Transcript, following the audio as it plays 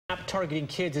app targeting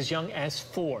kids as young as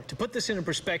 4. To put this into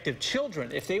perspective,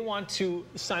 children, if they want to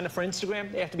sign up for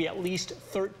Instagram, they have to be at least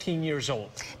 13 years old.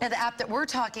 Now, the app that we're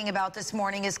talking about this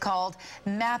morning is called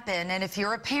Mappen, and if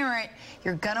you're a parent,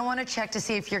 you're going to want to check to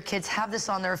see if your kids have this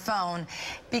on their phone,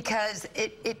 because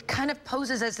it kind of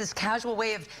poses as this casual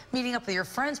way of meeting up with your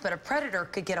friends, but a predator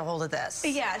could get a hold of this.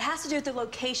 Yeah, it has to do with the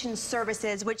location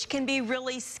services, which can be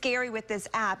really scary with this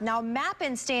app. Now,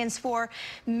 Mappen stands for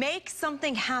Make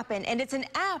Something Happen, and it's an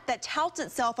app that touts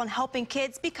itself on helping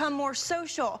kids become more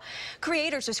social.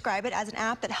 Creators describe it as an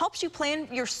app that helps you plan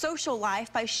your social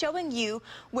life by showing you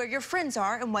where your friends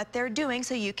are and what they're doing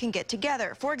so you can get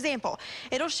together. For example,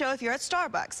 it'll show if you're at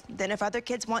Starbucks. Then if other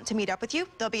kids want to meet up with you,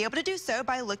 they'll be able to do so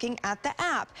by looking at the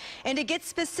app. And to get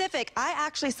specific, I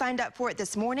actually signed up for it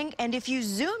this morning, and if you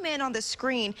zoom in on the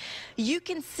screen, you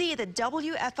can see the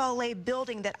WFLA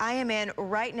building that I am in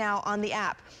right now on the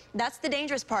app. That's the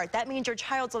dangerous part. That means your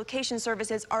child's location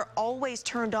services are always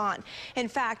turned on. In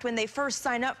fact, when they first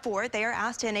sign up for it, they are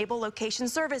asked to enable location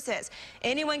services.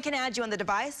 Anyone can add you on the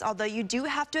device, although you do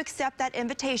have to accept that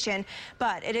invitation,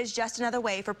 but it is just another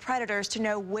way for predators to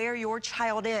know where your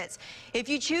child is. If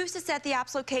you choose to set the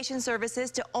app's location services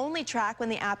to only track when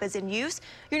the app is in use,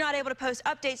 you're not able to post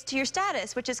updates to your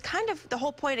status, which is kind of the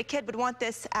whole point a kid would want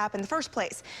this app in the first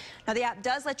place. Now, the app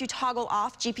does let you toggle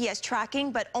off GPS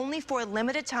tracking, but only for a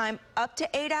limited time, up to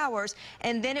 8 hours,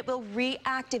 and then it will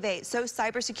reactivate. So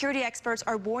cybersecurity experts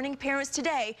are warning parents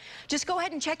today, just go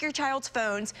ahead and check your child's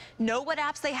phones, know what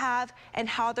apps they have and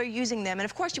how they're using them. And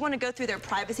of course, you want to go through their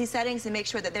privacy settings and make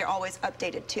sure that they're always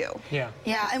updated too.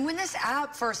 Yeah, and when this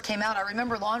app first came out, I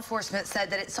remember law enforcement said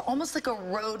that it's almost like a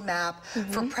roadmap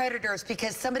for predators,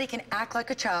 because somebody can act like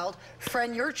a child,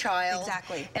 friend your child.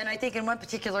 Exactly. And I think in one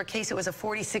particular case, it was a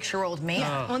 46-year-old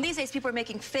man. Well, these days, people are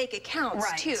making fake accounts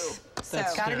too. So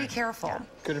got to be careful.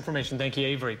 Good information. Thank you,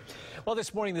 Avery. Well,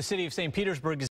 this morning, the city of St. Petersburg is